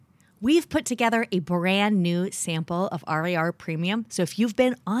We've put together a brand new sample of RAR Premium. So if you've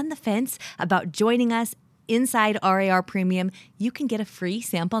been on the fence about joining us inside RAR Premium, you can get a free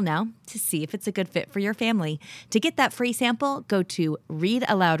sample now to see if it's a good fit for your family. To get that free sample, go to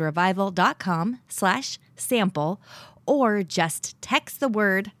readaloudrevival.com/sample or just text the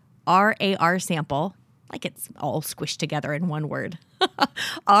word RAR sample, like it's all squished together in one word,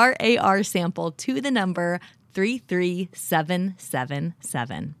 RAR sample to the number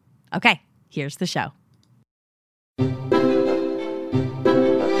 33777. Okay, here's the show.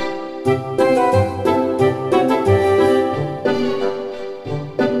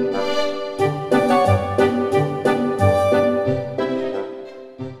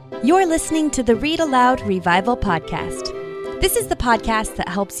 You're listening to the Read Aloud Revival podcast. This is the podcast that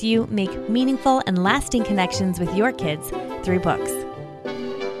helps you make meaningful and lasting connections with your kids through books.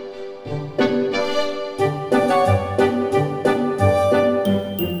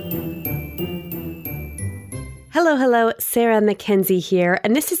 Hello, Sarah Mackenzie here,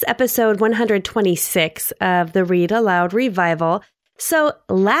 and this is episode 126 of the Read Aloud Revival. So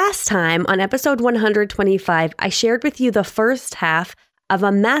last time on episode 125, I shared with you the first half of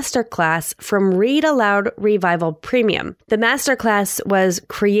a masterclass from Read Aloud Revival Premium. The masterclass was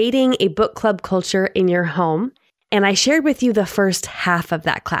creating a book club culture in your home, and I shared with you the first half of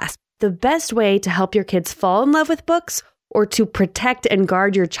that class. The best way to help your kids fall in love with books or to protect and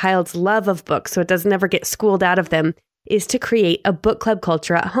guard your child's love of books so it doesn't ever get schooled out of them is to create a book club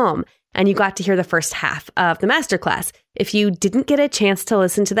culture at home. And you got to hear the first half of the masterclass. If you didn't get a chance to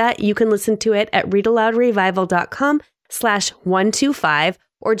listen to that, you can listen to it at readaloudrevival.com/125,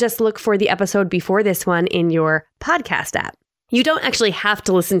 or just look for the episode before this one in your podcast app. You don't actually have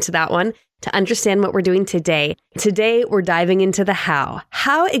to listen to that one to understand what we're doing today. Today, we're diving into the how.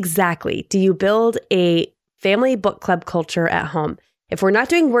 How exactly do you build a family book club culture at home? If we're not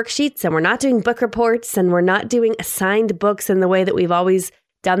doing worksheets and we're not doing book reports and we're not doing assigned books in the way that we've always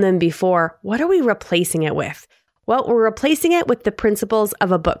done them before, what are we replacing it with? Well, we're replacing it with the principles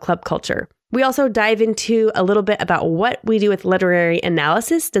of a book club culture. We also dive into a little bit about what we do with literary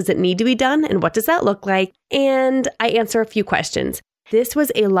analysis. Does it need to be done? And what does that look like? And I answer a few questions. This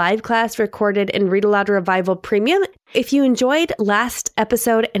was a live class recorded in Read Aloud Revival Premium. If you enjoyed last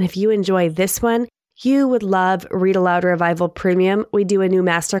episode and if you enjoy this one, you would love Read Aloud Revival Premium. We do a new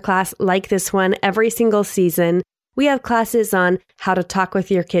masterclass like this one every single season. We have classes on how to talk with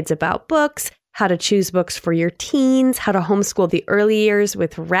your kids about books, how to choose books for your teens, how to homeschool the early years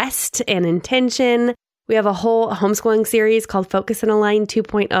with rest and intention. We have a whole homeschooling series called Focus and Align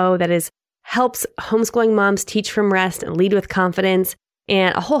 2.0 that helps homeschooling moms teach from rest and lead with confidence,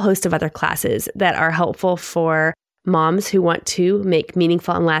 and a whole host of other classes that are helpful for moms who want to make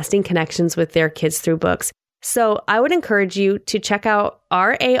meaningful and lasting connections with their kids through books. So I would encourage you to check out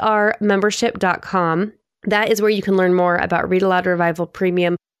rarmembership.com. That is where you can learn more about Read Aloud Revival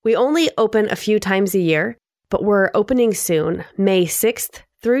Premium. We only open a few times a year, but we're opening soon, May 6th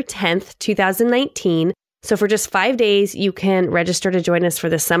through 10th, 2019. So for just 5 days, you can register to join us for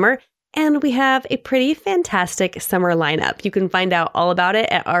the summer. And we have a pretty fantastic summer lineup. You can find out all about it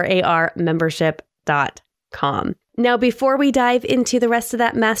at rarmembership.com. Now, before we dive into the rest of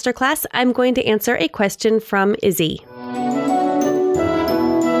that masterclass, I'm going to answer a question from Izzy.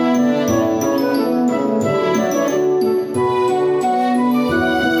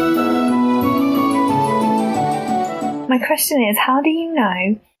 My question is, how do you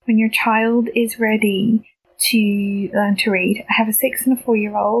know when your child is ready to learn to read? I have a 6 and a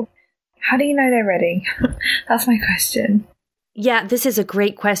 4-year-old. How do you know they're ready? That's my question. Yeah, this is a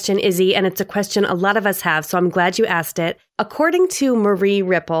great question, Izzy, and it's a question a lot of us have, so I'm glad you asked it. According to Marie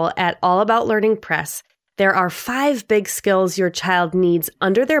Ripple at All About Learning Press, there are 5 big skills your child needs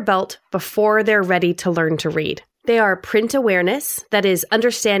under their belt before they're ready to learn to read. They are print awareness, that is,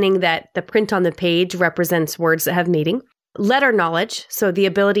 understanding that the print on the page represents words that have meaning. Letter knowledge, so the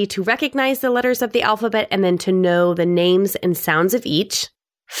ability to recognize the letters of the alphabet and then to know the names and sounds of each.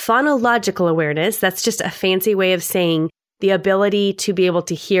 Phonological awareness, that's just a fancy way of saying the ability to be able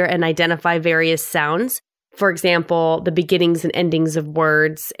to hear and identify various sounds. For example, the beginnings and endings of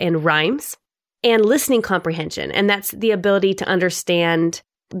words and rhymes. And listening comprehension, and that's the ability to understand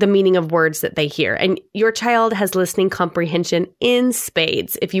the meaning of words that they hear. And your child has listening comprehension in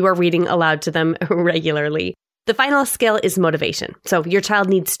spades if you are reading aloud to them regularly. The final skill is motivation. So your child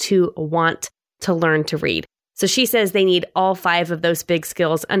needs to want to learn to read. So she says they need all 5 of those big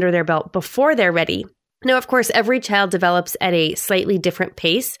skills under their belt before they're ready. Now, of course, every child develops at a slightly different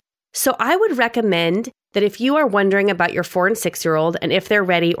pace. So I would recommend that if you are wondering about your 4 and 6-year-old and if they're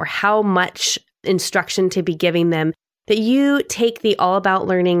ready or how much instruction to be giving them, that you take the All About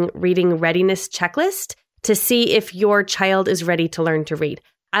Learning Reading Readiness checklist to see if your child is ready to learn to read.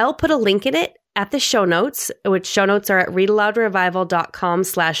 I'll put a link in it at the show notes, which show notes are at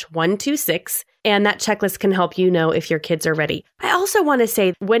readaloudrevival.com/126. And that checklist can help you know if your kids are ready. I also want to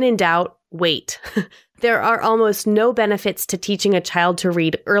say, when in doubt, wait. There are almost no benefits to teaching a child to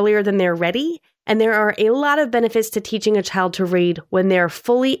read earlier than they're ready. And there are a lot of benefits to teaching a child to read when they're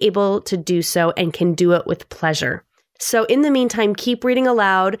fully able to do so and can do it with pleasure. So in the meantime, keep reading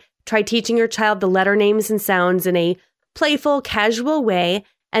aloud. Try teaching your child the letter names and sounds in a playful, casual way.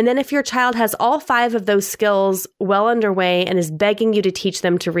 And then if your child has all 5 of those skills well underway and is begging you to teach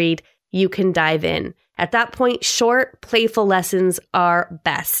them to read, you can dive in. At that point, short, playful lessons are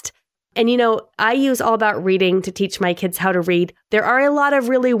best. And I use All About Reading to teach my kids how to read. There are a lot of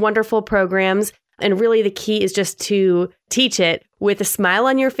really wonderful programs, and really the key is just to teach it with a smile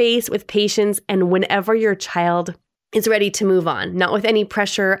on your face, with patience, and whenever your child is ready to move on, not with any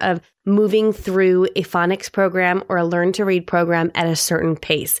pressure of moving through a phonics program or a learn to read program at a certain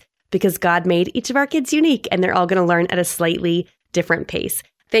pace, because God made each of our kids unique and they're all going to learn at a slightly different pace.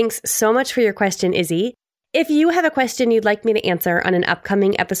 Thanks so much for your question, Izzy. If you have a question you'd like me to answer on an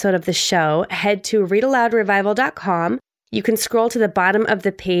upcoming episode of the show, head to readaloudrevival.com. You can scroll to the bottom of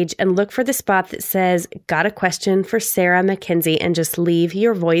the page and look for the spot that says, "Got a question for Sarah McKenzie," and just leave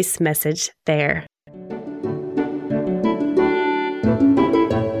your voice message there.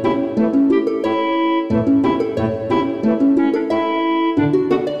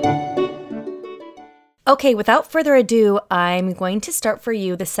 Okay, without further ado, I'm going to start for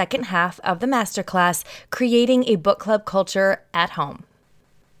you the second half of the masterclass, Creating a Book Club Culture at Home.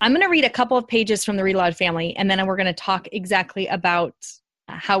 I'm going to read a couple of pages from the Read Aloud family, and then we're going to talk exactly about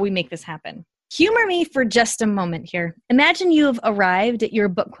how we make this happen. Humor me for just a moment here. Imagine you've arrived at your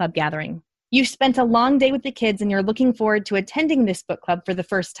book club gathering. You've spent a long day with the kids, and you're looking forward to attending this book club for the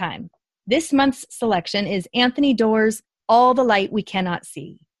first time. This month's selection is Anthony Doerr's All the Light We Cannot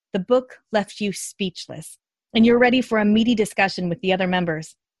See. The book left you speechless, and you're ready for a meaty discussion with the other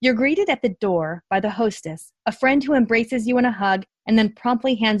members. You're greeted at the door by the hostess, a friend who embraces you in a hug and then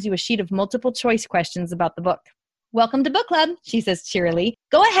promptly hands you a sheet of multiple choice questions about the book. "Welcome to book club," she says cheerily.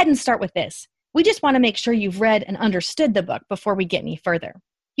 "Go ahead and start with this. We just want to make sure you've read and understood the book before we get any further."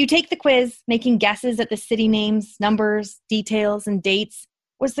 You take the quiz, making guesses at the city names, numbers, details, and dates.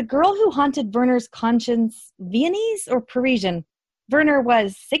 Was the girl who haunted Werner's conscience Viennese or Parisian? Werner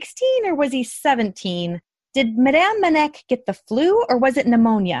was 16 or was he 17? Did Madame Manec get the flu or was it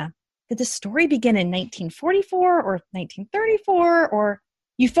pneumonia? Did the story begin in 1944 or 1934? Or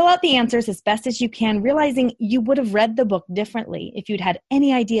you fill out the answers as best as you can, realizing you would have read the book differently if you'd had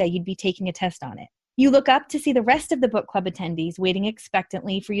any idea you'd be taking a test on it. You look up to see the rest of the book club attendees waiting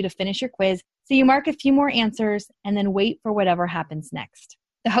expectantly for you to finish your quiz, so you mark a few more answers and then wait for whatever happens next.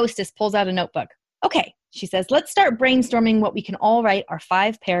 The hostess pulls out a notebook. "Okay," she says, "let's start brainstorming what we can all write our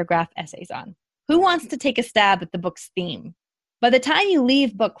 5-paragraph essays on. Who wants to take a stab at the book's theme?" By the time you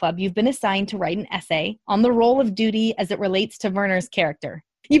leave book club, you've been assigned to write an essay on the role of duty as it relates to Werner's character.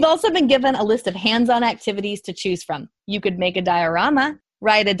 You've also been given a list of hands-on activities to choose from. You could make a diorama,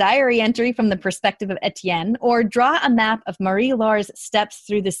 write a diary entry from the perspective of Etienne, or draw a map of Marie-Laur's steps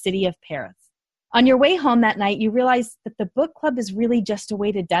through the city of Paris. On your way home that night, you realize that the book club is really just a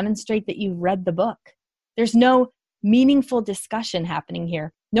way to demonstrate that you've read the book. There's no meaningful discussion happening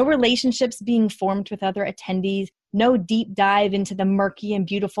here, no relationships being formed with other attendees, no deep dive into the murky and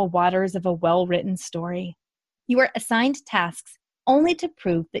beautiful waters of a well-written story. You are assigned tasks only to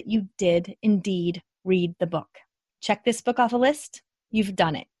prove that you did indeed read the book. Check this book off a list. You've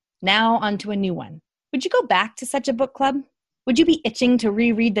done it. Now on to a new one. Would you go back to such a book club? Would you be itching to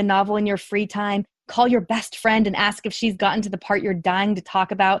reread the novel in your free time, call your best friend and ask if she's gotten to the part you're dying to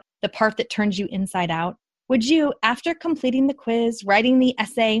talk about, the part that turns you inside out? Would you, after completing the quiz, writing the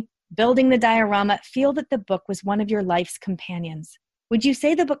essay, building the diorama, feel that the book was one of your life's companions? Would you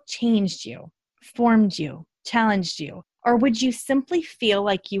say the book changed you, formed you, challenged you, or would you simply feel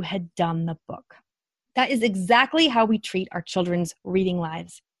like you had done the book? That is exactly how we treat our children's reading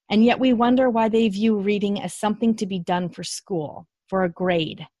lives. And yet we wonder why they view reading as something to be done for school, for a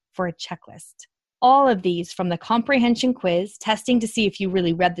grade, for a checklist. All of these, from the comprehension quiz, testing to see if you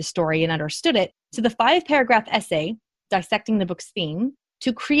really read the story and understood it, to the 5-paragraph essay, dissecting the book's theme,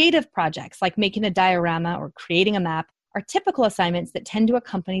 to creative projects like making a diorama or creating a map, are typical assignments that tend to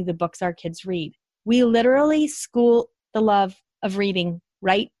accompany the books our kids read. We literally school the love of reading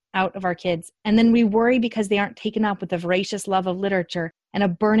right out of our kids, and then we worry because they aren't taken up with a voracious love of literature and a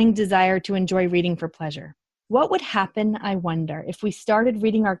burning desire to enjoy reading for pleasure. What would happen, I wonder, if we started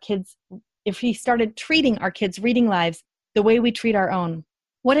reading our kids if we started treating our kids' reading lives the way we treat our own?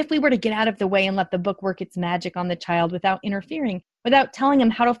 What if we were to get out of the way and let the book work its magic on the child without interfering, without telling him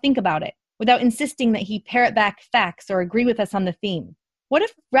how to think about it, without insisting that he parrot back facts or agree with us on the theme? What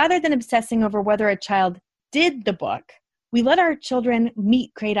if, rather than obsessing over whether a child did the book, we let our children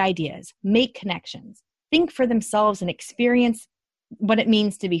meet great ideas, make connections, think for themselves and experience what it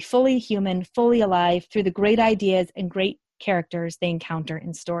means to be fully human, fully alive through the great ideas and great characters they encounter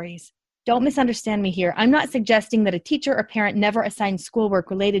in stories? Don't misunderstand me here. I'm not suggesting that a teacher or parent never assigns schoolwork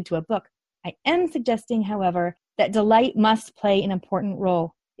related to a book. I am suggesting, however, that delight must play an important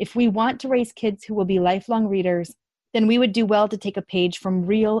role. If we want to raise kids who will be lifelong readers, then we would do well to take a page from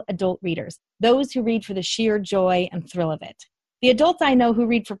real adult readers, those who read for the sheer joy and thrill of it. The adults I know who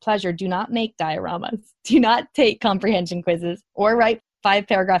read for pleasure do not make dioramas, do not take comprehension quizzes, or write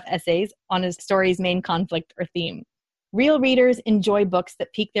 5-paragraph essays on a story's main conflict or theme. Real readers enjoy books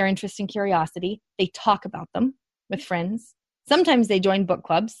that pique their interest and curiosity. They talk about them with friends. Sometimes they join book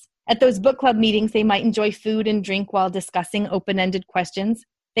clubs. At those book club meetings, they might enjoy food and drink while discussing open-ended questions.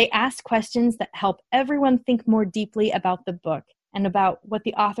 They ask questions that help everyone think more deeply about the book and about what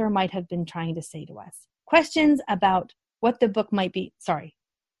the author might have been trying to say to us. Questions about what the book might be, about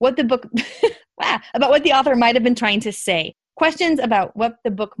what the author might have been trying to say. Questions about what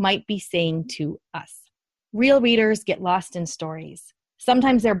the book might be saying to us. Real readers get lost in stories.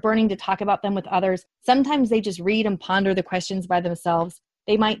 Sometimes they're burning to talk about them with others. Sometimes they just read and ponder the questions by themselves.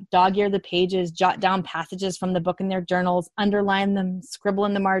 They might dog-ear the pages, jot down passages from the book in their journals, underline them, scribble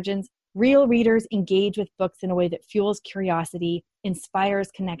in the margins. Real readers engage with books in a way that fuels curiosity, inspires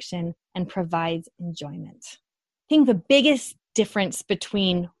connection, and provides enjoyment. I think the biggest difference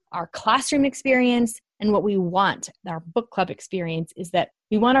between our classroom experience and what we want, our book club experience, is that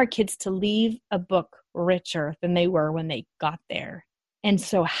we want our kids to leave a book richer than they were when they got there. And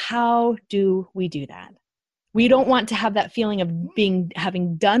so how do we do that? We don't want to have that feeling of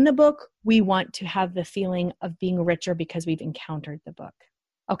having done the book. We want to have the feeling of being richer because we've encountered the book.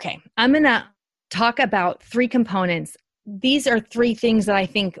 Okay, I'm going to talk about 3 components. These are 3 things that I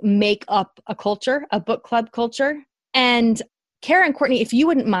think make up a culture, a book club culture. And Kara and Courtney, if you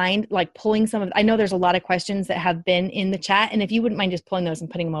wouldn't mind pulling some of, I know there's a lot of questions that have been in the chat, and if you wouldn't mind just pulling those and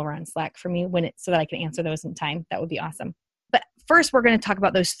putting them over on Slack for me so that I can answer those in time, that would be awesome. But first, we're going to talk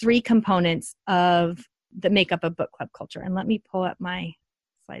about those 3 components that make up a book club culture. And let me pull up my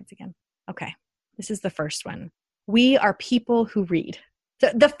slides again. Okay, this is the first one. We are people who read.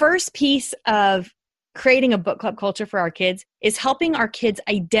 So the first piece of creating a book club culture for our kids is helping our kids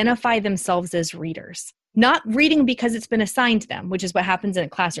identify themselves as readers. Not reading because it's been assigned to them, which is what happens in a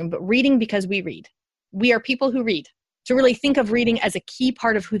classroom, but reading because we read. We are people who read. To really think of reading as a key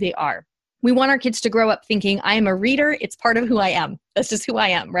part of who they are. We want our kids to grow up thinking, I am a reader, it's part of who I am. That's just who I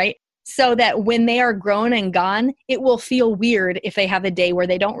am, right? So that when they are grown and gone, it will feel weird if they have a day where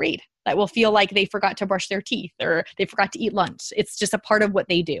they don't read. That will feel like they forgot to brush their teeth or they forgot to eat lunch. It's just a part of what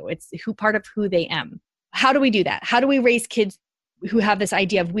they do. It's part of who they am. How do we do that? How do we raise kids who have this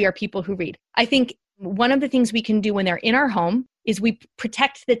idea of we are people who read? I think one of the things we can do when they're in our home is we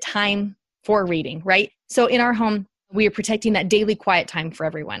protect the time for reading, right? So in our home, we are protecting that daily quiet time for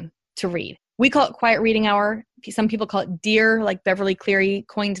everyone to read. We call it quiet reading hour. Some people call it DEAR, like Beverly Cleary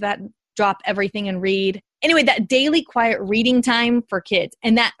coined that, drop everything and read. Anyway, that daily quiet reading time for kids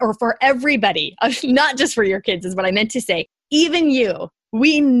or for everybody, not just for your kids is what I meant to say. Even you,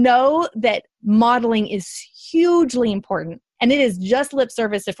 we know that modeling is hugely important. And it is just lip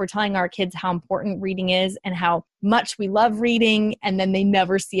service if we're telling our kids how important reading is and how much we love reading, and then they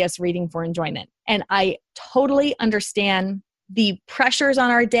never see us reading for enjoyment. And I totally understand the pressures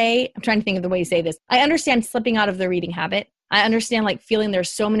on our day. I'm trying to think of the way to say this. I understand slipping out of the reading habit. I understand feeling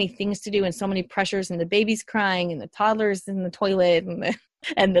there's so many things to do and so many pressures, and the baby's crying and the toddler's in the toilet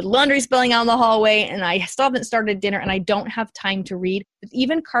and the laundry spilling out in the hallway, and I still haven't started dinner and I don't have time to read. But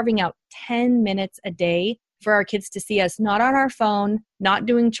even carving out 10 minutes a day for our kids to see us not on our phone, not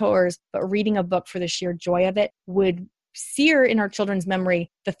doing chores, but reading a book for the sheer joy of it would sear in our children's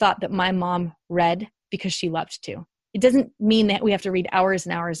memory the thought that my mom read because she loved to. It doesn't mean that we have to read hours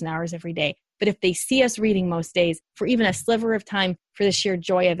and hours and hours every day. But if they see us reading most days for even a sliver of time for the sheer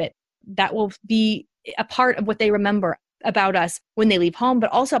joy of it, that will be a part of what they remember about us when they leave home,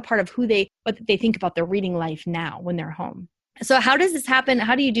 but also a part of what they think about their reading life now when they're home. So how does this happen?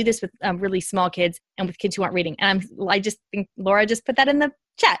 How do you do this with really small kids and with kids who aren't reading? And I just think Laura just put that in the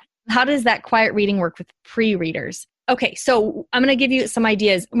chat. How does that quiet reading work with pre-readers? Okay, so I'm going to give you some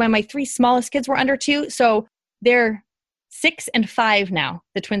ideas. When my 3 smallest kids were under 2, so they're 6 and 5 now.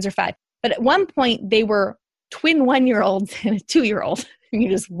 The twins are 5. But at one point, they were twin 1-year-olds and a 2-year-old. You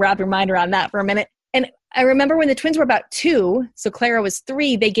just wrap your mind around that for a minute. And I remember when the twins were about 2, so Clara was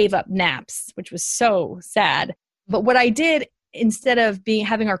 3, they gave up naps, which was so sad. But what I did, instead of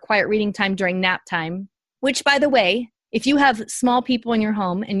having our quiet reading time during nap time, which, by the way, if you have small people in your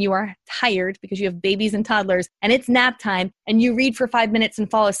home and you are tired because you have babies and toddlers and it's nap time and you read for 5 minutes and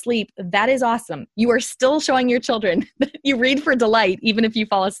fall asleep, that is awesome. You are still showing your children that you read for delight, even if you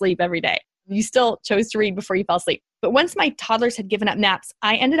fall asleep every day. You still chose to read before you fell asleep. But once my toddlers had given up naps,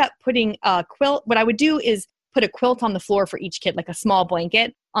 I ended up putting a quilt. What I would do is put a quilt on the floor for each kid, like a small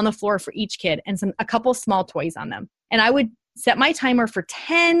blanket on the floor for each kid, and a couple small toys on them. And I would set my timer for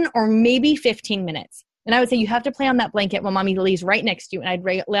 10 or maybe 15 minutes. And I would say, you have to play on that blanket while mommy lays right next to you. And I'd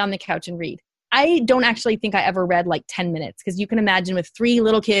lay on the couch and read. I don't actually think I ever read like 10 minutes, because you can imagine with 3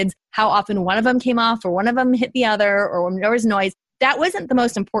 little kids, how often one of them came off or one of them hit the other, or when there was noise. That wasn't the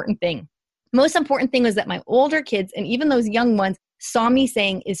most important thing. Most important thing was that my older kids, and even those young ones, saw me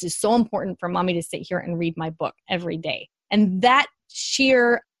saying, it's just so important for mommy to sit here and read my book every day. And that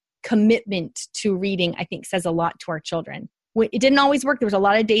sheer commitment to reading, I think, says a lot to our children. It didn't always work. There was a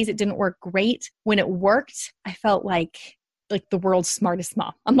lot of days it didn't work great. When it worked, I felt like the world's smartest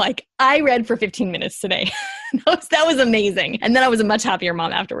mom. I'm like, I read for 15 minutes today. That was amazing. And then I was a much happier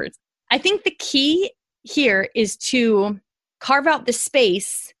mom afterwards. I think the key here is to carve out the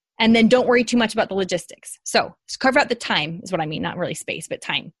space and then don't worry too much about the logistics. So carve out the time is what I mean, not really space, but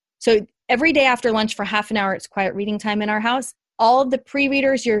time. So every day after lunch for half an hour, it's quiet reading time in our house. All of the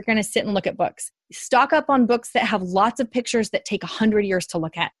pre-readers, you're going to sit and look at books. Stock up on books that have lots of pictures that take 100 years to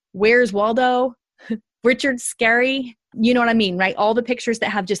look at. Where's Waldo? Richard Scarry? You know what I mean, right? All the pictures that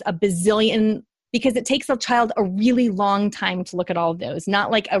have just a bazillion, because it takes a child a really long time to look at all of those.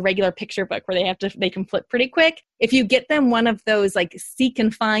 Not like a regular picture book where they can flip pretty quick. If you get them one of those like seek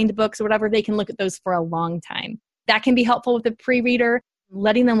and find books or whatever, they can look at those for a long time. That can be helpful with a pre-reader,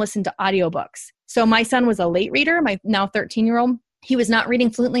 letting them listen to audiobooks. So my son was a late reader, my now 13-year-old. He was not reading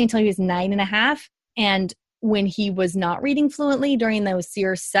fluently until he was 9.5. And when he was not reading fluently during those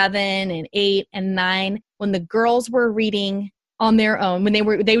years 7 and 8 and 9, when the girls were reading on their own, when they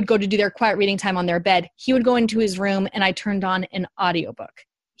would go to do their quiet reading time on their bed, he would go into his room and I turned on an audiobook.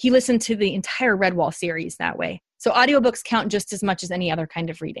 He listened to the entire Redwall series that way. So audiobooks count just as much as any other kind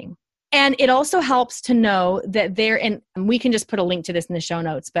of reading. And it also helps to know that and we can just put a link to this in the show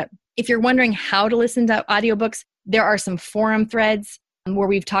notes, but if you're wondering how to listen to audiobooks, there are some forum threads where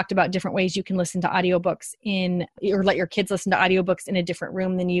we've talked about different ways you can listen to audiobooks or let your kids listen to audiobooks in a different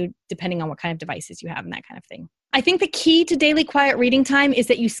room than you, depending on what kind of devices you have and that kind of thing. I think the key to daily quiet reading time is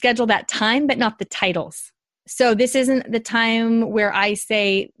that you schedule that time, but not the titles. So this isn't the time where I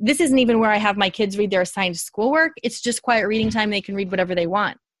say, this isn't even where I have my kids read their assigned schoolwork. It's just quiet reading time. They can read whatever they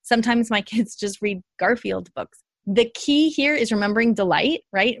want. Sometimes my kids just read Garfield books. The key here is remembering delight,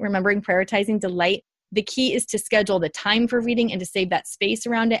 right? Remembering prioritizing delight. The key is to schedule the time for reading and to save that space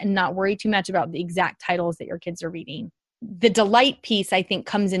around it and not worry too much about the exact titles that your kids are reading. The delight piece, I think,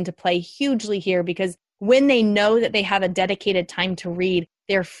 comes into play hugely here, because when they know that they have a dedicated time to read,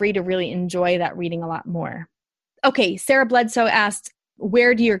 they're free to really enjoy that reading a lot more. Okay, Sarah Bledsoe asked,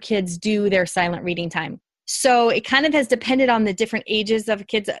 where do your kids do their silent reading time? So it kind of has depended on the different ages of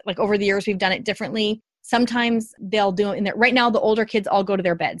kids. Like over the years, we've done it differently. Sometimes they'll do it in there. Right now, the older kids all go to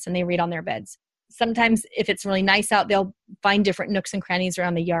their beds and they read on their beds. Sometimes if it's really nice out, they'll find different nooks and crannies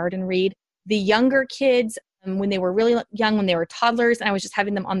around the yard and read. The younger kids, when they were really young, when they were toddlers, and I was just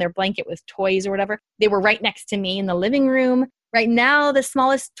having them on their blanket with toys or whatever, they were right next to me in the living room. Right now, the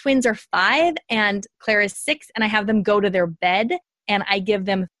smallest twins are 5 and Clara's 6, and I have them go to their bed and I give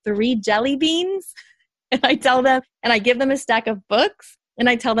them 3 jelly beans. And I tell them, and I give them a stack of books, and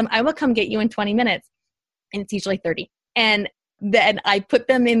I tell them, I will come get you in 20 minutes. And it's usually 30. And then I put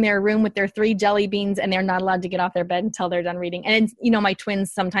them in their room with their 3 jelly beans, and they're not allowed to get off their bed until they're done reading. And, my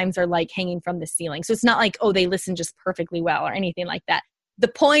twins sometimes are like hanging from the ceiling. So it's not like, oh, they listen just perfectly well or anything like that. The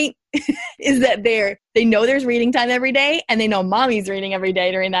point is that they know there's reading time every day, and they know mommy's reading every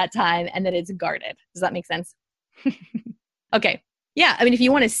day during that time, and that it's guarded. Does that make sense? Okay. Yeah, I mean, if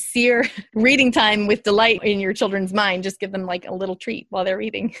you want to sear reading time with delight in your children's mind, just give them like a little treat while they're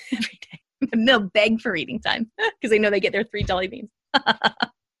reading every day. And they'll beg for reading time because they know they get their 3 jelly beans.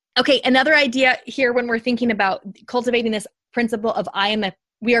 Okay, another idea here when we're thinking about cultivating this principle of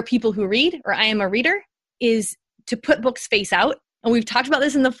we are people who read, or I am a reader, is to put books face out. And we've talked about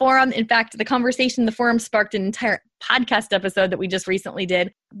this in the forum. In fact, the conversation in the forum sparked an entire podcast episode that we just recently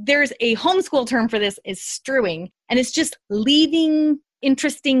did. There's a homeschool term for this, is strewing. And it's just leaving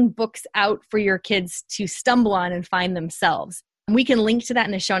interesting books out for your kids to stumble on and find themselves. We can link to that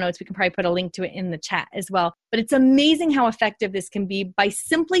in the show notes. We can probably put a link to it in the chat as well. But it's amazing how effective this can be by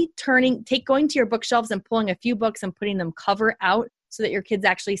simply going to your bookshelves and pulling a few books and putting them cover out so that your kids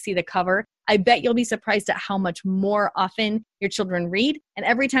actually see the cover. I bet you'll be surprised at how much more often your children read. And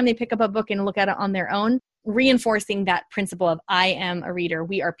every time they pick up a book and look at it on their own, reinforcing that principle of I am a reader.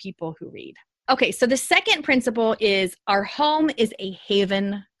 We are people who read. Okay, so the second principle is our home is a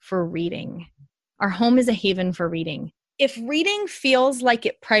haven for reading. Our home is a haven for reading. If reading feels like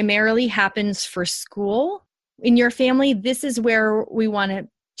it primarily happens for school in your family, this is where we want to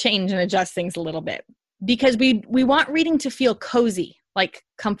change and adjust things a little bit, because we want reading to feel cozy, like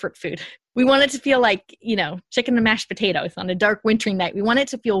comfort food. We want it to feel like, chicken and mashed potatoes on a dark wintry night. We want it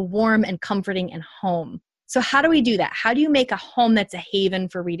to feel warm and comforting and home. So how do we do that? How do you make a home that's a haven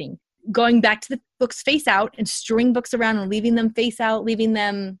for reading? Going back to the books face out and strewing books around and leaving them face out, leaving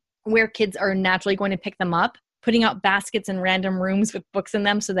them where kids are naturally going to pick them up, putting out baskets in random rooms with books in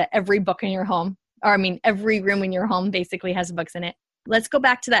them so that every book in your home, every room in your home basically has books in it. Let's go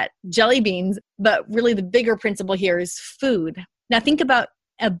back to that jelly beans, but really the bigger principle here is food. Now think about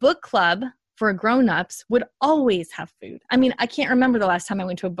a book club for grown-ups would always have food. I can't remember the last time I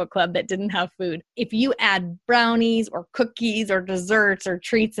went to a book club that didn't have food. If you add brownies or cookies or desserts or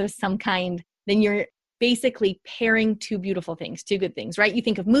treats of some kind, then you're basically pairing two beautiful things, two good things, right? You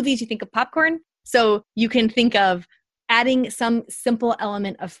think of movies, you think of popcorn. So you can think of adding some simple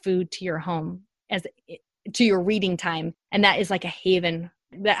element of food to your home to your reading time. And that is like a haven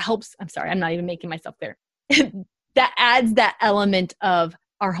that helps. I'm sorry, I'm not even making myself clear. That adds that element of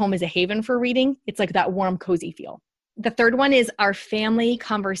our home is a haven for reading. It's like that warm, cozy feel. The third one is our family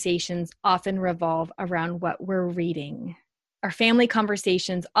conversations often revolve around what we're reading. Our family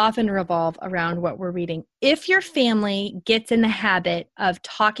conversations often revolve around what we're reading. If your family gets in the habit of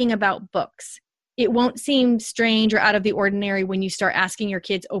talking about books, it won't seem strange or out of the ordinary when you start asking your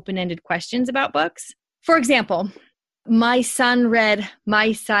kids open-ended questions about books. For example, my son read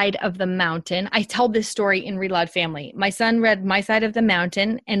My Side of the Mountain. I told this story in Read Loud Family. My son read My Side of the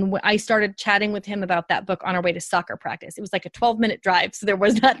Mountain, and I started chatting with him about that book on our way to soccer practice. It was like a 12-minute drive, so there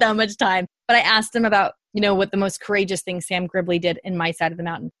was not that much time. But I asked him about, what the most courageous thing Sam Gribley did in My Side of the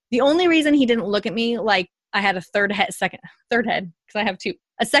Mountain. The only reason he didn't look at me like I had a third head, because I have two,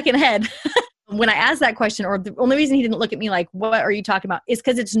 a second head. When I asked that question, or the only reason he didn't look at me like, what are you talking about, is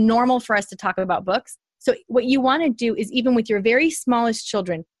because it's normal for us to talk about books. So what you want to do is, even with your very smallest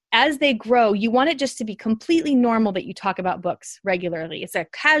children, as they grow, you want it just to be completely normal that you talk about books regularly. It's a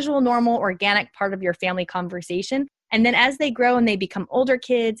casual, normal, organic part of your family conversation. And then as they grow and they become older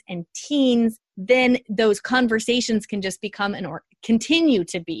kids and teens, then those conversations can just become continue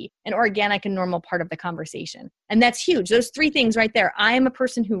to be an organic and normal part of the conversation. And that's huge. Those three things right there. I am a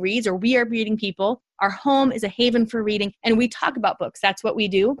person who reads, or we are reading people. Our home is a haven for reading, and we talk about books. That's what we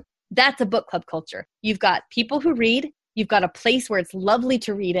do. That's a book club culture. You've got people who read. You've got a place where it's lovely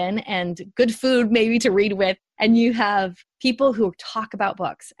to read in and good food maybe to read with. And you have people who talk about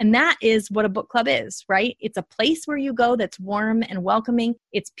books. And that is what a book club is, right? It's a place where you go that's warm and welcoming.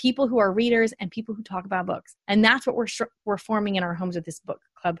 It's people who are readers and people who talk about books. And that's what we're forming in our homes with this book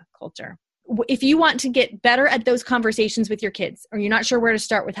club culture. If you want to get better at those conversations with your kids, or you're not sure where to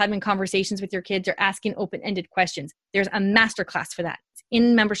start with having conversations with your kids or asking open-ended questions, there's a masterclass for that. It's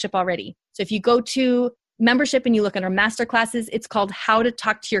in membership already. So if you go to membership and you look at our master classes, it's called How to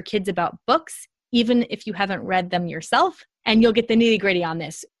Talk to Your Kids About Books, even if you haven't read them yourself. And you'll get the nitty-gritty on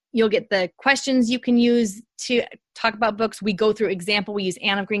this. You'll get the questions you can use to talk about books. We go through example. We use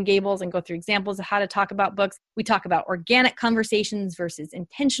Anne of Green Gables and go through examples of how to talk about books. We talk about organic conversations versus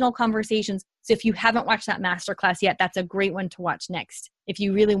intentional conversations. So if you haven't watched that masterclass yet, that's a great one to watch next if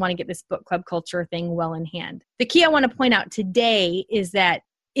you really want to get this book club culture thing well in hand. The key I want to point out today is that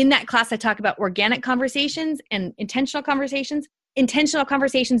in that class, I talk about organic conversations and intentional conversations. Intentional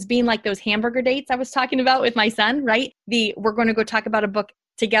conversations being like those hamburger dates I was talking about with my son, right? We're going to go talk about a book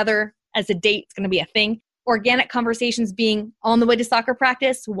together as a date. It's going to be a thing. Organic conversations being on the way to soccer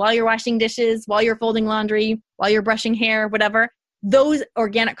practice, while you're washing dishes, while you're folding laundry, while you're brushing hair, whatever. Those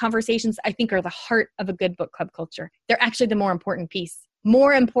organic conversations, I think, are the heart of a good book club culture. They're actually the more important piece.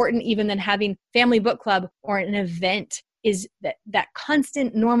 More important even than having family book club or an event is that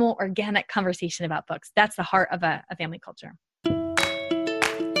constant, normal, organic conversation about books. That's the heart of a family culture.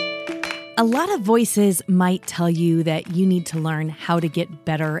 A lot of voices might tell you that you need to learn how to get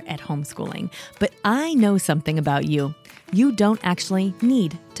better at homeschooling, but I know something about you. You don't actually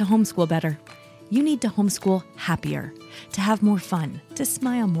need to homeschool better. You need to homeschool happier, to have more fun, to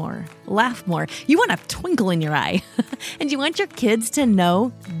smile more, laugh more. You want a twinkle in your eye, and you want your kids to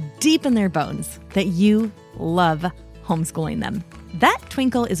know deep in their bones that you love homeschooling them. That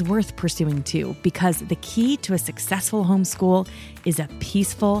twinkle is worth pursuing too, because the key to a successful homeschool is a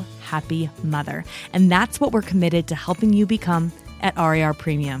peaceful, happy mother. And that's what we're committed to helping you become at RAR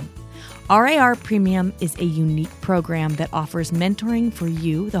Premium. RAR Premium is a unique program that offers mentoring for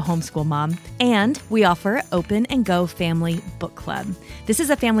you, the homeschool mom, and we offer Open and Go Family Book Club. This is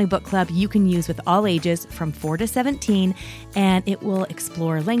a family book club you can use with all ages from 4 to 17, and it will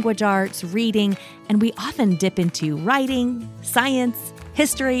explore language arts, reading, and we often dip into writing, science,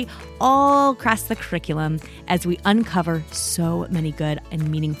 history, all across the curriculum as we uncover so many good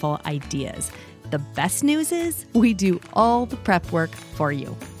and meaningful ideas. The best news is we do all the prep work for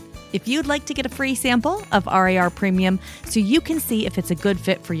you. If you'd like to get a free sample of RAR Premium so you can see if it's a good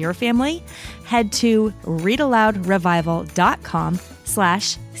fit for your family, head to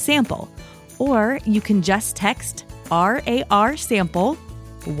readaloudrevival.com/sample, or you can just text RAR sample,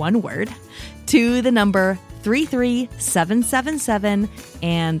 one word, to the number 33777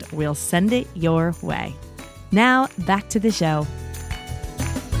 and we'll send it your way. Now back to the show.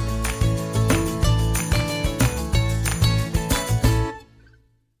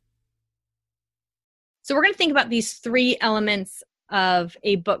 So we're going to think about these three elements of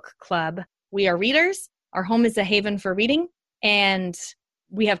a book club. We are readers. Our home is a haven for reading. And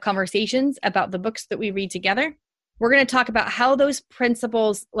we have conversations about the books that we read together. We're going to talk about how those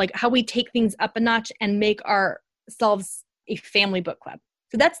principles, like how we take things up a notch and make ourselves a family book club.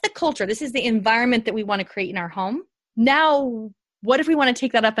 So that's the culture. This is the environment that we want to create in our home. Now, what if we want to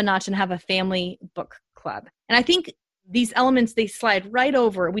take that up a notch and have a family book club? And I think these elements, they slide right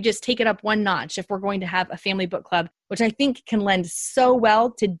over. We just take it up one notch if we're going to have a family book club, which I think can lend so well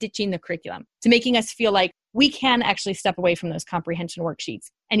to ditching the curriculum, to making us feel like we can actually step away from those comprehension worksheets.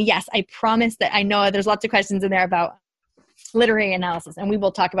 And yes, I promise that I know there's lots of questions in there about literary analysis, and we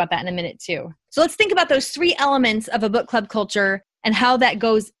will talk about that in a minute too. So let's think about those three elements of a book club culture and how that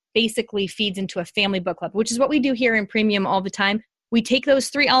basically feeds into a family book club, which is what we do here in Premium all the time. We take those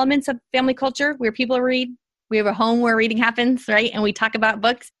three elements of family culture where people read, we have a home where reading happens, right? And we talk about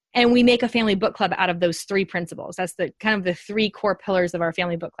books, and we make a family book club out of those three principles. That's the kind of the three core pillars of our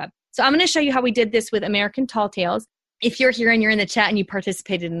family book club. So I'm going to show you how we did this with American Tall Tales. If you're here and you're in the chat and you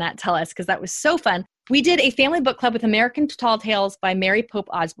participated in that, tell us, because that was so fun. We did a family book club with American Tall Tales by Mary Pope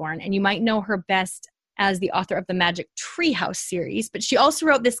Osborne, and you might know her best as the author of the Magic Treehouse series, but she also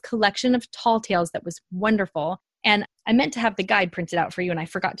wrote this collection of tall tales that was wonderful. And I meant to have the guide printed out for you, and I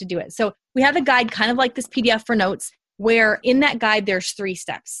forgot to do it. So we have a guide kind of like this PDF for notes, where in that guide, there's 3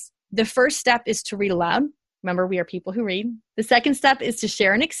 steps. The first step is to read aloud. Remember, we are people who read. The second step is to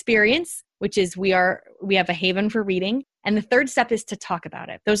share an experience, which is we have a haven for reading. And the third step is to talk about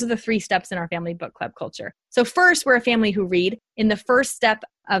it. Those are the 3 steps in our family book club culture. So first, we're a family who read. In the first step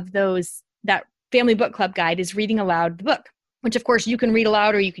of that family book club guide is reading aloud the book, which of course you can read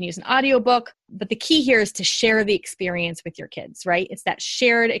aloud or you can use an audiobook. But the key here is to share the experience with your kids, right? It's that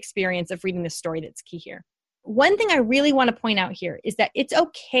shared experience of reading the story that's key here. One thing I really want to point out here is that it's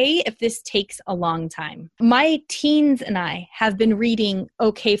okay if this takes a long time. My teens and I have been reading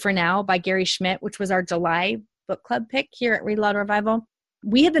Okay for Now by Gary Schmidt, which was our July book club pick here at Read Aloud Revival.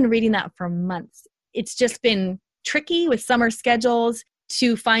 We have been reading that for months. It's just been tricky with summer schedules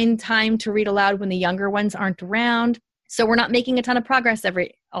to find time to read aloud when the younger ones aren't around. So we're not making a ton of progress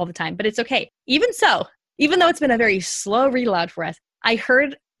all the time, but it's okay. Even so, even though it's been a very slow read aloud for us, I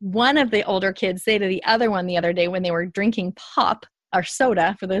heard one of the older kids say to the other one the other day when they were drinking pop, or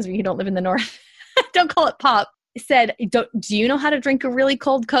soda, for those of you who don't live in the North, don't call it pop, said, do you know how to drink a really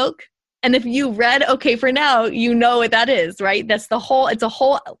cold Coke? And if you read Okay for Now, you know what that is, right? It's a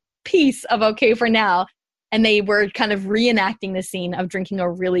whole piece of Okay for Now. And they were kind of reenacting the scene of drinking a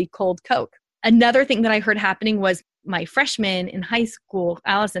really cold Coke. Another thing that I heard happening was my freshman in high school,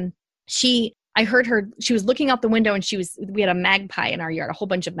 Allison, I heard her, she was looking out the window and we had a magpie in our yard, a whole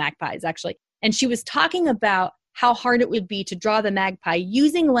bunch of magpies actually. And she was talking about how hard it would be to draw the magpie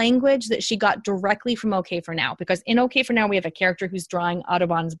using language that she got directly from Okay for Now. Because in Okay for Now, we have a character who's drawing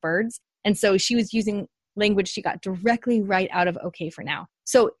Audubon's birds. And so she was using language she got directly right out of Okay for Now.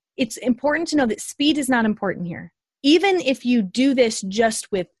 So it's important to know that speed is not important here. Even if you do this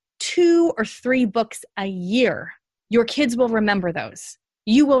just with 2 or 3 books a year, your kids will remember those.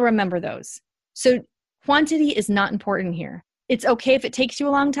 You will remember those. So quantity is not important here. It's okay if it takes you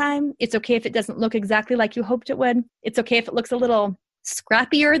a long time. It's okay if it doesn't look exactly like you hoped it would. It's okay if it looks a little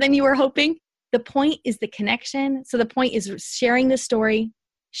scrappier than you were hoping. The point is the connection. So the point is sharing the story,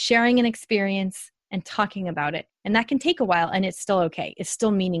 sharing an experience, and talking about it. And that can take a while, and it's still okay. It's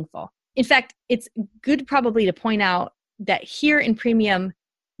still meaningful. In fact, it's good probably to point out that here in Premium,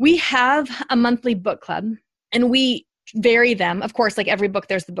 we have a monthly book club, and we vary them. Of course, like every book,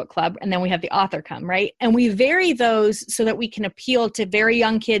 there's the book club, and then we have the author come, right? And we vary those so that we can appeal to very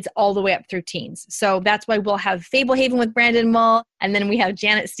young kids all the way up through teens. So that's why we'll have Fablehaven with Brandon Mull, and then we have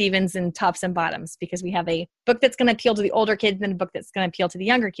Janet Stevens and Tops and Bottoms, because we have a book that's going to appeal to the older kids and a book that's going to appeal to the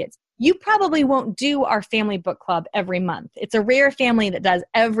younger kids. You probably won't do our family book club every month. It's a rare family that does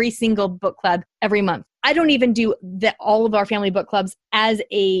every single book club every month. I don't even do all of our family book clubs as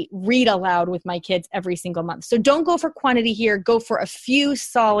a read aloud with my kids every single month. So don't go for quantity here. Go for a few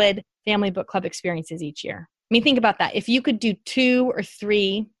solid family book club experiences each year. I mean, think about that. If you could do 2 or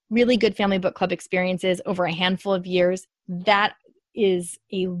 3 really good family book club experiences over a handful of years, that is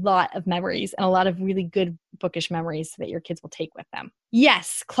a lot of memories and a lot of really good bookish memories that your kids will take with them.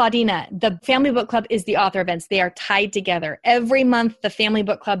 Yes, Claudina, the family book club is the author events. They are tied together. Every month, the family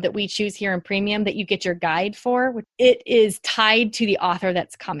book club that we choose here in Premium that you get your guide for, it is tied to the author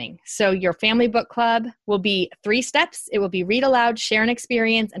that's coming. So your family book club will be 3 steps. It will be read aloud, share an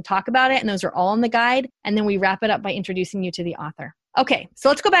experience, and talk about it. And those are all in the guide. And then we wrap it up by introducing you to the author. Okay, so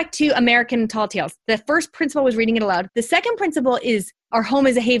let's go back to American Tall Tales. The first principle was reading it aloud. The second principle is our home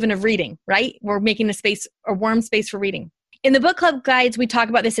is a haven of reading, right? We're making a warm space for reading. In the book club guides, we talk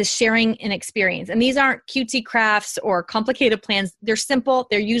about this as sharing an experience. And these aren't cutesy crafts or complicated plans. They're simple.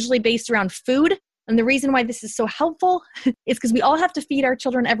 They're usually based around food. And the reason why this is so helpful is because we all have to feed our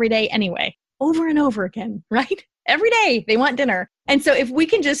children every day anyway, over and over again, right? Every day they want dinner. And so if we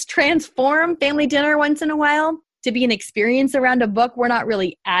can just transform family dinner once in a while to be an experience around a book, we're not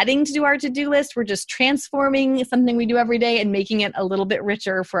really adding to our to-do list. We're just transforming something we do every day and making it a little bit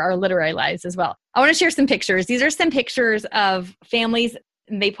richer for our literary lives as well. I want to share some pictures. These are some pictures of families,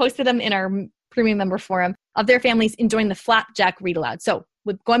 and they posted them in our Premium member forum, of their families enjoying the Flapjack read aloud. So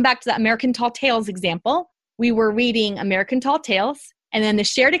going back to that American Tall Tales example, we were reading American Tall Tales, and then the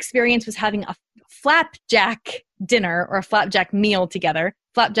shared experience was having a flapjack dinner or a flapjack meal together.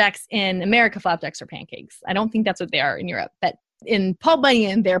 Flapjacks in America, flapjacks are pancakes. I don't think that's what they are in Europe, but in Paul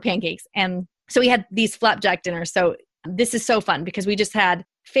Bunyan, they're pancakes. And so we had these flapjack dinners. So this is so fun because we just had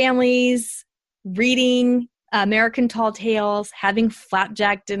families reading American Tall Tales, having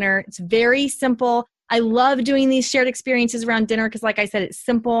flapjack dinner. It's very simple. I love doing these shared experiences around dinner because, like I said, it's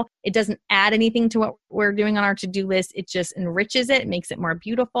simple. It doesn't add anything to what we're doing on our to-do list. It just enriches it. It makes it more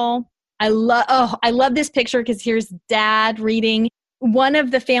beautiful. I love this picture because here's Dad reading. One of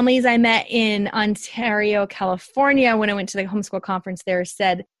the families I met in Ontario, California, when I went to the homeschool conference there,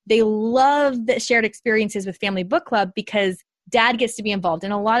 said they love the shared experiences with Family Book Club because Dad gets to be involved.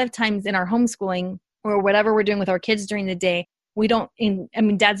 And a lot of times in our homeschooling or whatever we're doing with our kids during the day,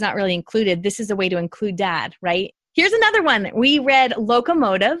 Dad's not really included. This is a way to include Dad, right? Here's another one. We read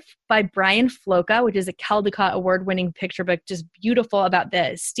Locomotive by Brian Floca, which is a Caldecott award-winning picture book, just beautiful about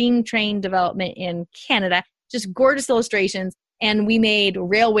the steam train development in Canada. Just gorgeous illustrations. And we made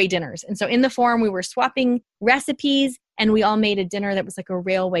railway dinners. And so in the forum, we were swapping recipes, and we all made a dinner that was like a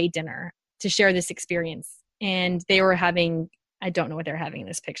railway dinner to share this experience. And they were having, I don't know what they're having in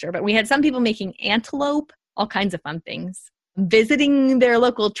this picture, but we had some people making antelope, all kinds of fun things. Visiting their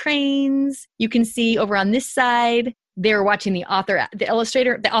local trains. You can see over on this side, they were watching the author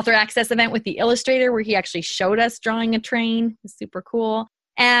access event with the illustrator where he actually showed us drawing a train. It's super cool.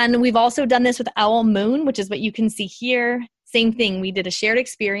 And we've also done this with Owl Moon, which is what you can see here. Same thing. We did a shared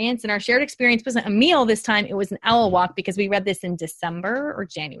experience, and our shared experience wasn't a meal this time. It was an owl walk because we read this in December or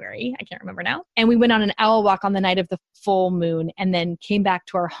January. I can't remember now. And we went on an owl walk on the night of the full moon and then came back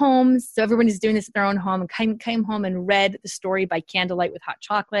to our homes. So everybody's doing this at their own home and came home and read the story by candlelight with hot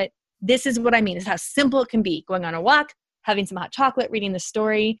chocolate. This is what I mean. This is how simple it can be. Going on a walk, having some hot chocolate, reading the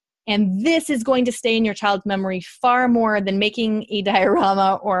story. And this is going to stay in your child's memory far more than making a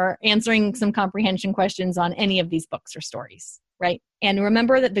diorama or answering some comprehension questions on any of these books or stories, right? And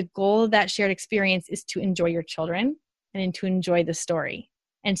remember that the goal of that shared experience is to enjoy your children and to enjoy the story.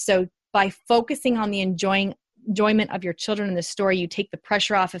 And so by focusing on the enjoyment of your children in the story, you take the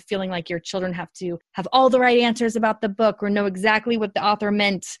pressure off of feeling like your children have to have all the right answers about the book or know exactly what the author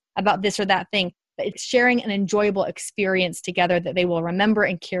meant about this or that thing. It's sharing an enjoyable experience together that they will remember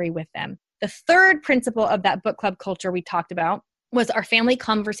and carry with them. The third principle of that book club culture we talked about was our family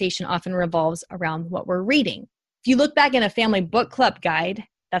conversation often revolves around what we're reading. If you look back in a family book club guide,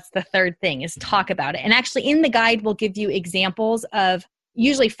 that's the third thing, is talk about it. And actually in the guide, we'll give you examples of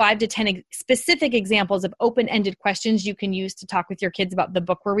usually 5 to 10 specific examples of open-ended questions you can use to talk with your kids about the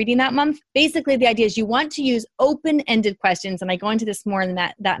book we're reading that month. Basically, the idea is you want to use open-ended questions, and I go into this more in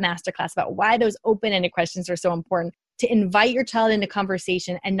that masterclass about why those open-ended questions are so important, to invite your child into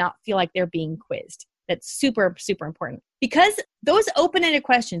conversation and not feel like they're being quizzed. That's super, super important. Because those open-ended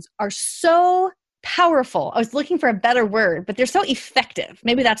questions are so powerful. I was looking for a better word, but they're so effective.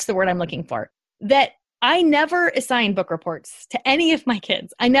 Maybe that's the word I'm looking for. That I never assign book reports to any of my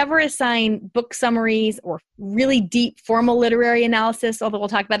kids. I never assign book summaries or really deep formal literary analysis, although we'll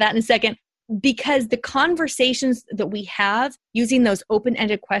talk about that in a second, because the conversations that we have using those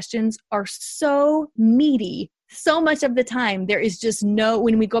open-ended questions are so meaty. So much of the time, there is just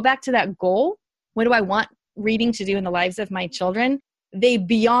when we go back to that goal, what do I want reading to do in the lives of my children?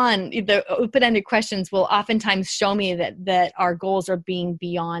 The open-ended questions will oftentimes show me that our goals are being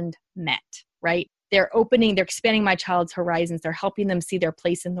beyond met, right? They're expanding my child's horizons. They're helping them see their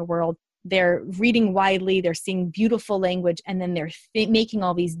place in the world. They're reading widely. They're seeing beautiful language. And then they're making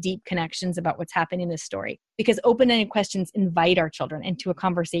all these deep connections about what's happening in this story. Because open-ended questions invite our children into a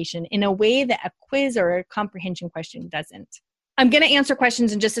conversation in a way that a quiz or a comprehension question doesn't. I'm going to answer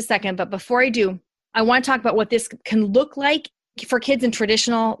questions in just a second. But before I do, I want to talk about what this can look like for kids in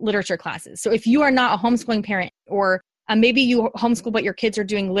traditional literature classes. So if you are not a homeschooling parent, or maybe you homeschool, but your kids are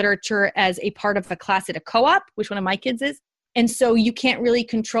doing literature as a part of a class at a co-op, which one of my kids is. And so you can't really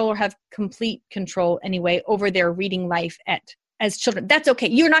control or have complete control anyway over their reading life as children. That's okay.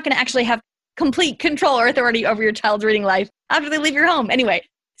 You're not going to actually have complete control or authority over your child's reading life after they leave your home. Anyway,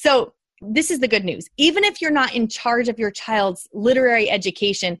 so this is the good news. Even if you're not in charge of your child's literary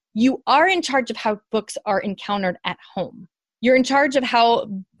education, you are in charge of how books are encountered at home. You're in charge of how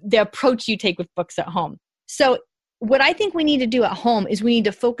the approach you take with books at home. So what I think we need to do at home is we need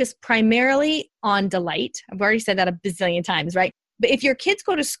to focus primarily on delight. I've already said that a bazillion times, right? But if your kids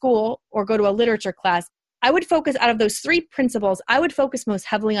go to school or go to a literature class, I would focus out of those 3 principles, I would focus most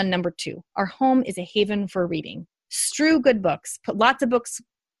heavily on number 2. Our home is a haven for reading. Strew good books, put lots of books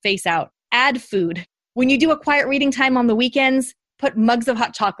face out, add food. When you do a quiet reading time on the weekends, put mugs of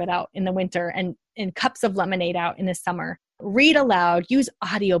hot chocolate out in the winter and cups of lemonade out in the summer. Read aloud, use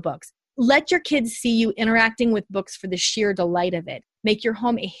audiobooks. Let your kids see you interacting with books for the sheer delight of it. Make your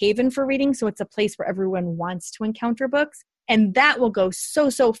home a haven for reading, so it's a place where everyone wants to encounter books. And that will go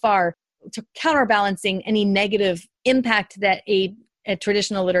so far to counterbalancing any negative impact that a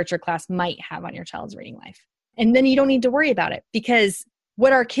traditional literature class might have on your child's reading life. And then you don't need to worry about it, because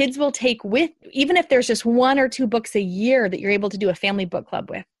what our kids will take with, even if there's just 1 or 2 books a year that you're able to do a family book club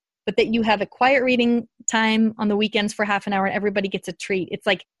with, but that you have a quiet reading time on the weekends for half an hour and everybody gets a treat. It's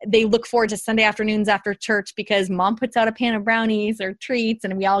like they look forward to Sunday afternoons after church because mom puts out a pan of brownies or treats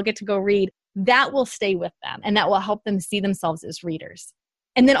and we all get to go read. That will stay with them and that will help them see themselves as readers.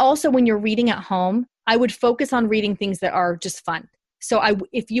 And then also when you're reading at home, I would focus on reading things that are just fun. So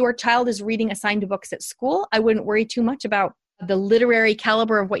if your child is reading assigned books at school, I wouldn't worry too much about the literary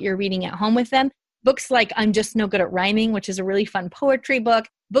caliber of what you're reading at home with them. Books like I'm Just No Good at Rhyming, which is a really fun poetry book.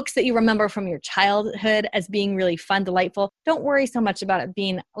 Books that you remember from your childhood as being really fun, delightful. Don't worry so much about it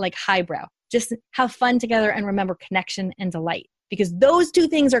being like highbrow. Just have fun together and remember connection and delight. Because those 2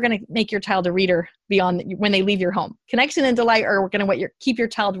 things are going to make your child a reader beyond when they leave your home. Connection and delight are going to keep your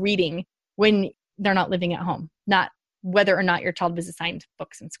child reading when they're not living at home, not whether or not your child was assigned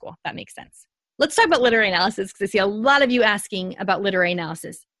books in school. That makes sense. Let's talk about literary analysis, because I see a lot of you asking about literary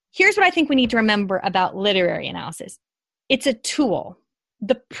analysis. Here's what I think we need to remember about literary analysis. It's a tool.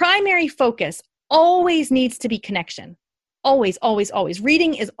 The primary focus always needs to be connection. Always, always, always.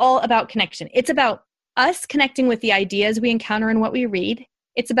 Reading is all about connection. It's about us connecting with the ideas we encounter in what we read.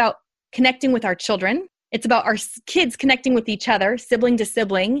 It's about connecting with our children. It's about our kids connecting with each other, sibling to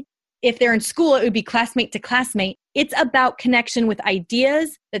sibling. If they're in school, it would be classmate to classmate. It's about connection with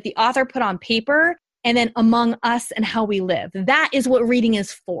ideas that the author put on paper and then among us and how we live. That is what reading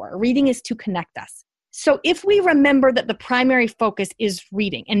is for. Reading is to connect us. So if we remember that the primary focus is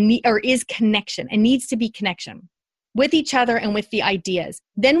reading or is connection and needs to be connection with each other and with the ideas,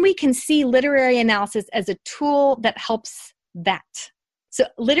 then we can see literary analysis as a tool that helps that. So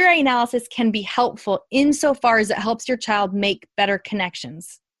literary analysis can be helpful insofar as it helps your child make better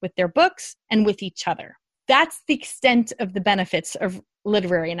connections with their books and with each other. That's the extent of the benefits of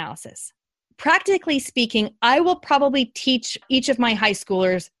literary analysis. Practically speaking, I will probably teach each of my high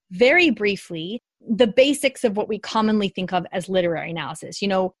schoolers very briefly the basics of what we commonly think of as literary analysis. You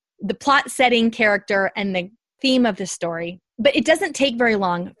know, the plot, setting, character, and the theme of the story. But it doesn't take very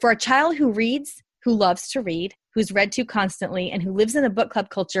long for a child who reads, who loves to read, who's read to constantly, and who lives in a book club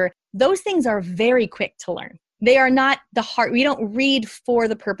culture. Those things are very quick to learn. They are not the heart. We don't read for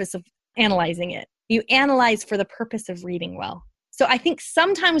the purpose of analyzing it. You analyze for the purpose of reading well. So I think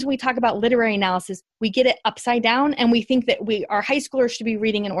sometimes when we talk about literary analysis, we get it upside down and we think that our high schoolers should be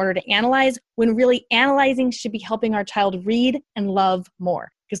reading in order to analyze, when really analyzing should be helping our child read and love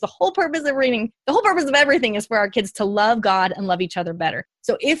more. because the whole purpose of reading, the whole purpose of everything is for our kids to love God and love each other better.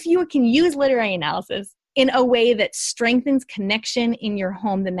 So if you can use literary analysis in a way that strengthens connection in your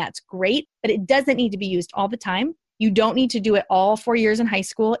home, then that's great, but it doesn't need to be used all the time. You don't need to do it all 4 years in high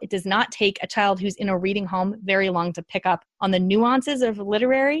school. It does not take a child who's in a reading home very long to pick up on the nuances of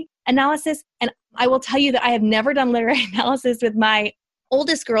literary analysis. And I will tell you that I have never done literary analysis with my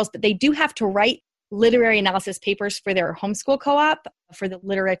oldest girls, but they do have to write literary analysis papers for their homeschool co-op, for the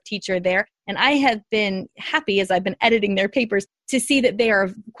literary teacher there. And I have been happy as I've been editing their papers to see that they are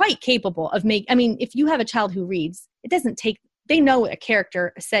quite capable of if you have a child who reads, they know a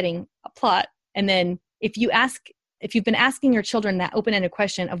character, a setting, a plot. And then if you've been asking your children that open-ended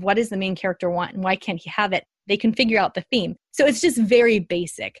question of what does the main character want and why can't he have it, they can figure out the theme. So it's just very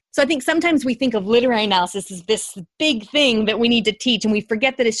basic. So I think sometimes we think of literary analysis as this big thing that we need to teach, and we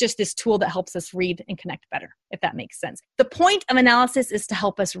forget that it's just this tool that helps us read and connect better, if that makes sense. The point of analysis is to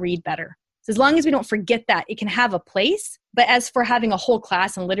help us read better. So as long as we don't forget that, it can have a place. But as for having a whole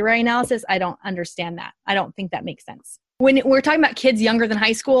class in literary analysis, I don't understand that. I don't think that makes sense. When we're talking about kids younger than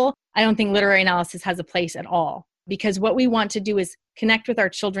high school, I don't think literary analysis has a place at all. Because what we want to do is connect with our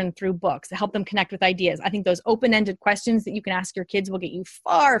children through books, help them connect with ideas. I think those open-ended questions that you can ask your kids will get you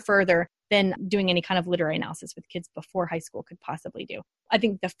far further than doing any kind of literary analysis with kids before high school could possibly do. I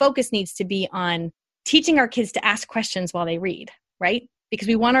think the focus needs to be on teaching our kids to ask questions while they read, right? Because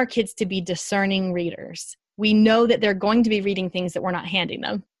we want our kids to be discerning readers. We know that they're going to be reading things that we're not handing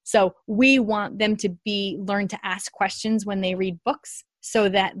them. So we want them to learn to ask questions when they read books, so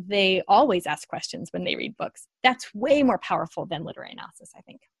that they always ask questions when they read books. That's way more powerful than literary analysis, I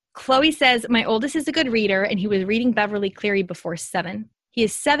think. Chloe says, my oldest is a good reader, and he was reading Beverly Cleary before 7. He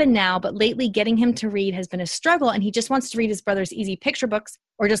is 7 now, but lately getting him to read has been a struggle, and he just wants to read his brother's easy picture books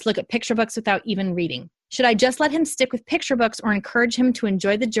or just look at picture books without even reading. Should I just let him stick with picture books or encourage him to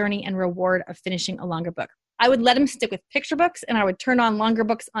enjoy the journey and reward of finishing a longer book? I would let him stick with picture books, and I would turn on longer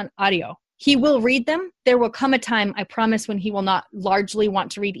books on audio. He will read them. There will come a time, I promise, when he will not largely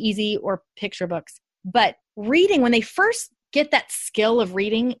want to read easy or picture books. But reading, when they first get that skill of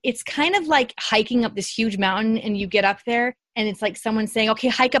reading, it's kind of like hiking up this huge mountain, and you get up there and it's like someone saying, okay,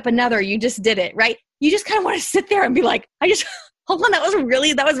 hike up another. You just did it, right? You just kind of want to sit there and be like, hold on, that was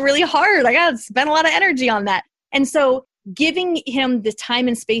really hard. I got to spend a lot of energy on that. And so giving him the time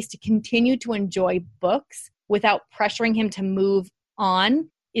and space to continue to enjoy books without pressuring him to move on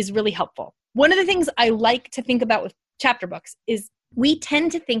is really helpful. One of the things I like to think about with chapter books is we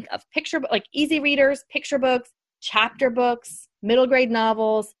tend to think of like easy readers, picture books, chapter books, middle grade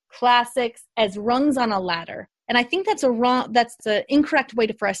novels, classics as rungs on a ladder. And I think that's an incorrect way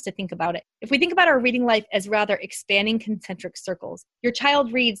for us to think about it. If we think about our reading life as rather expanding concentric circles, your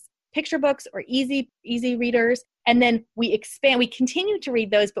child reads picture books or easy readers, and then we continue to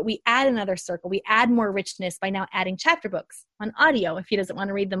read those, but we add another circle. We add more richness by now adding chapter books on audio if he doesn't want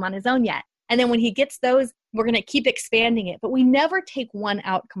to read them on his own yet. And then when he gets those, we're going to keep expanding it, but we never take one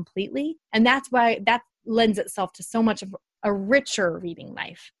out completely. And that's why that lends itself to so much of a richer reading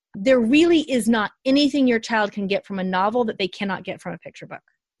life. There really is not anything your child can get from a novel that they cannot get from a picture book.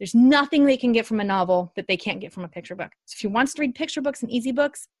 There's nothing they can get from a novel that they can't get from a picture book. So if he wants to read picture books and easy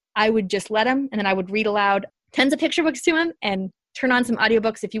books, I would just let him, and then I would read aloud tons of picture books to him and turn on some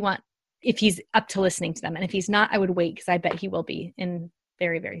audiobooks if he's up to listening to them. And if he's not, I would wait, because I bet he will be in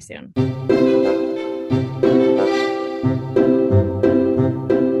very, very soon.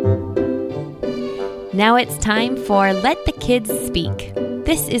 Now it's time for Let the Kids Speak.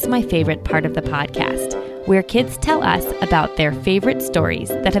 This is my favorite part of the podcast, where kids tell us about their favorite stories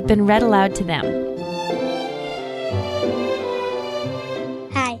that have been read aloud to them.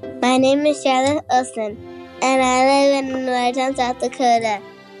 Hi, my name is Charlotte Olson, and I live in Northern South Dakota,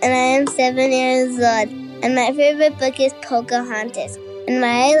 and I am 7 years old, and my favorite book is Pocahontas. And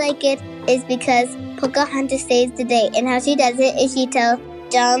why I like it is because Pocahontas saves the day, and how she does it is she tells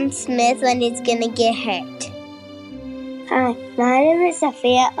John Smith when he's gonna get hurt. Hi, my name is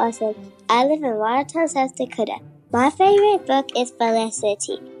Sophia Olson. I live in Watertown, South Dakota. My favorite book is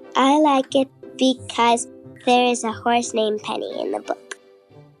Felicity. I like it because there is a horse named Penny in the book.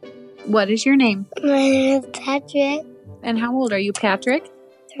 What is your name? My name is Patrick. And how old are you, Patrick?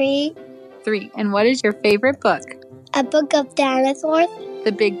 3. And what is your favorite book? A Book of Dinosaurs.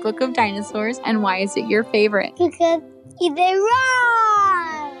 The Big Book of Dinosaurs. And why is it your favorite? Because they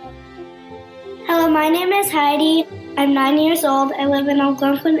run! Hello, my name is Heidi. I'm 9 years old. I live in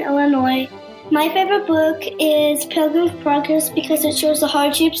Algonquin, Illinois. My favorite book is Pilgrim's Progress because it shows the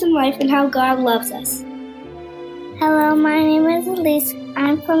hardships in life and how God loves us. Hello, my name is Elise.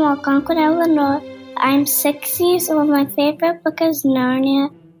 I'm from Algonquin, Illinois. I'm 6 years old. My favorite book is Narnia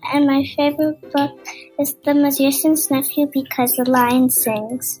and my favorite book is The Magician's Nephew because the lion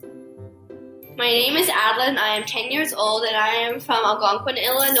sings. My name is Adeline. I am 10 years old, and I am from Algonquin,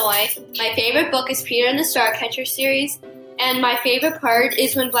 Illinois. My favorite book is Peter and the Starcatcher series, and my favorite part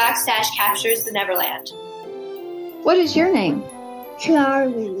is when Black Sash captures the Neverland. What is your name?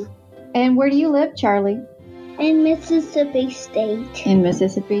 Charlie. And where do you live, Charlie? In Mississippi State. In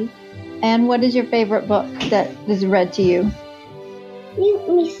Mississippi. And what is your favorite book that is read to you? Let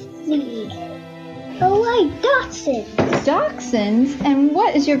me see. I like Dachshunds. Dachshunds? And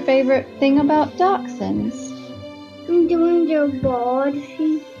what is your favorite thing about Dachshunds? I'm doing their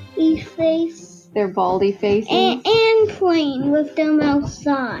baldy face. Their baldy faces? And playing with them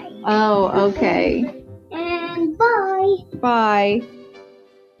outside. Oh, okay. And bye. Bye.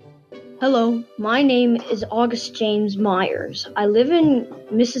 Hello, my name is August James Myers. I live in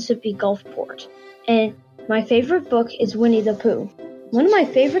Mississippi Gulfport, and my favorite book is Winnie the Pooh. One of my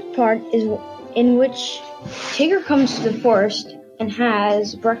favorite parts is in which Tigger comes to the forest and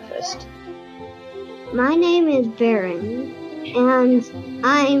has breakfast. My name is Baron, and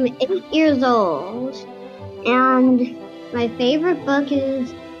I'm 8 years old, and my favorite book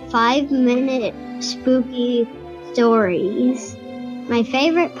is 5-Minute Spooky Stories. My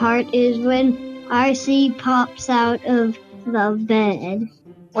favorite part is when RC pops out of the bed.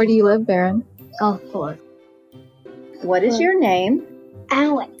 Where do you live, Baron? Gulfport. What is your name?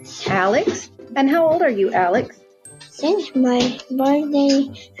 Alex. Alex? And how old are you, Alex? Since my birthday,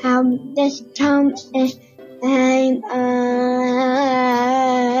 this time is I'm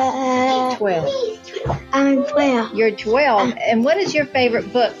 12. I'm 12. You're 12. And what is your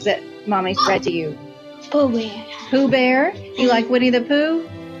favorite book that Mommy's read to you? Pooh Bear. Pooh Bear? You like Winnie the Pooh?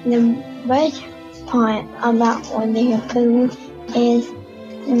 The best part about Winnie the Pooh is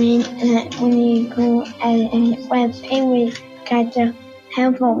when you go and when Piglet got the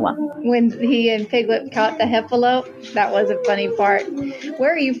heffalope. When he and Piglet caught the heffalope? That was a funny part.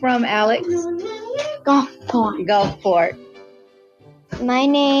 Where are you from, Alex? Gulfport. Gulfport. My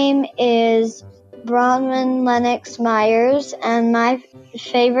name is Bronwyn Lennox Myers, and my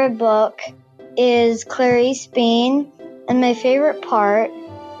favorite book is Clarice Bean, and my favorite part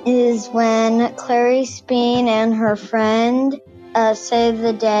is when Clarice Bean and her friend save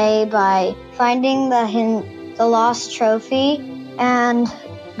the day by finding the lost trophy, and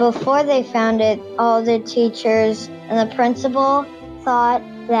before they found it, all the teachers and the principal thought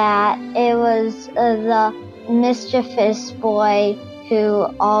that it was the mischievous boy who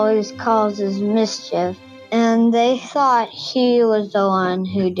always causes mischief, and they thought he was the one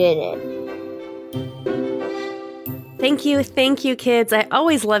who did it. Thank you, kids. I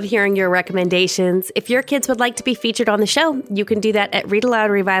always love hearing your recommendations. If your kids would like to be featured on the show, you can do that at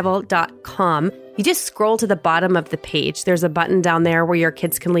readaloudrevival.com. You just scroll to the bottom of the page. There's a button down there where your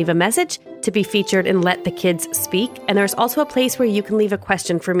kids can leave a message to be featured and let the kids speak. And there's also a place where you can leave a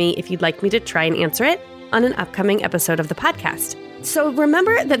question for me if you'd like me to try and answer it on an upcoming episode of the podcast. So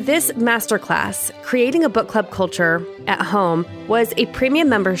remember that this masterclass, Creating a Book Club Culture at Home, was a premium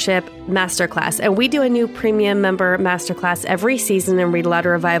membership masterclass. And we do a new premium member masterclass every season in Read Aloud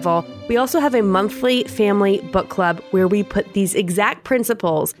Revival. We also have a monthly family book club where we put these exact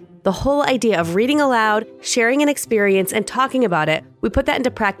principles, the whole idea of reading aloud, sharing an experience, and talking about it. We put that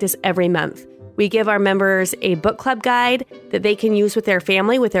into practice every month. We give our members a book club guide that they can use with their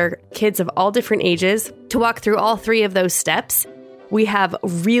family, with their kids of all different ages, to walk through all 3 of those steps. We have a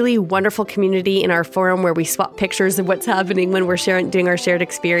really wonderful community in our forum where we swap pictures of what's happening when we're doing our shared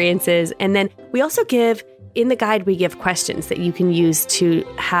experiences. And then we also in the guide, we give questions that you can use to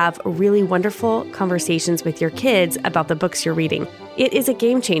have really wonderful conversations with your kids about the books you're reading. It is a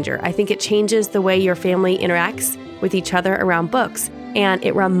game changer. I think it changes the way your family interacts with each other around books. And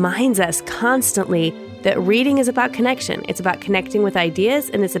it reminds us constantly that reading is about connection. It's about connecting with ideas,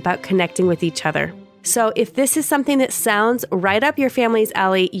 and it's about connecting with each other. So if this is something that sounds right up your family's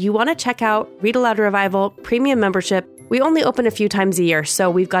alley, you want to check out Read Aloud Revival Premium Membership. We only open a few times a year, so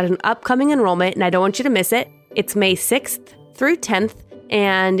we've got an upcoming enrollment, and I don't want you to miss it. It's May 6th through 10th,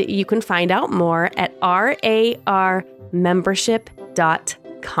 and you can find out more at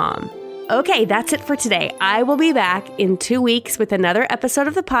rarmembership.com. Okay, that's it for today. I will be back in 2 weeks with another episode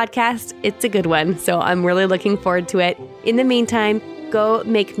of the podcast. It's a good one, so I'm really looking forward to it. In the meantime, go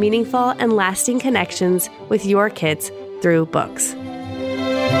make meaningful and lasting connections with your kids through books.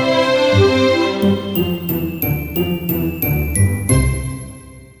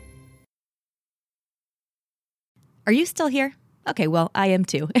 Are you still here? Okay, well, I am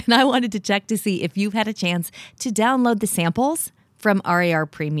too. And I wanted to check to see if you've had a chance to download the samples from RAR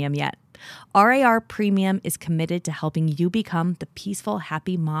Premium yet. RAR Premium is committed to helping you become the peaceful,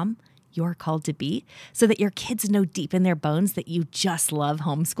 happy mom you're called to be, so that your kids know deep in their bones that you just love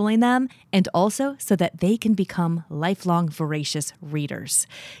homeschooling them, and also so that they can become lifelong voracious readers.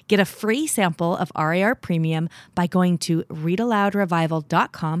 Get a free sample of RAR Premium by going to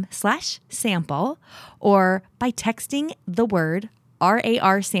readaloudrevival.com/sample or by texting the word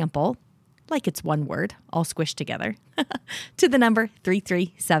RAR sample, like it's one word, all squished together, to the number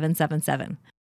 33777.